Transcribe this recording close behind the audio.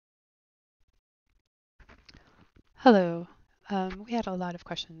Hello. We had a lot of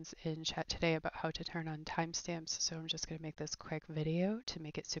questions in chat today about how to turn on timestamps, so I'm just going to make this quick video to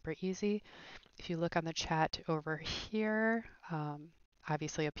make it super easy. If you look on the chat over here,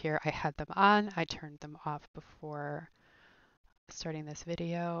 obviously up here I had them on. I turned them off before starting this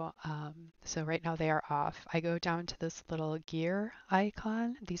video. So right now they are off. I go down to this little gear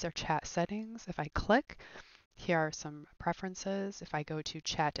icon. These are chat settings. If I click, here are some preferences. If I go to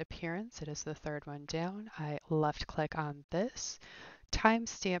chat appearance, it is the third one down. I left click on this.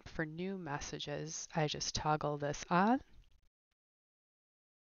 Timestamp for new messages. I just toggle this on.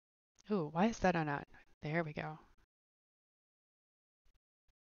 Ooh, why is that on? There we go.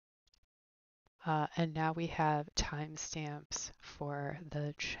 And now we have timestamps for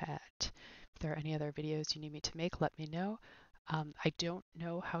the chat. If there are any other videos you need me to make, let me know. I don't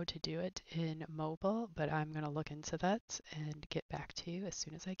know how to do it in mobile, but I'm going to look into that and get back to you as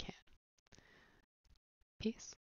soon as I can. Peace.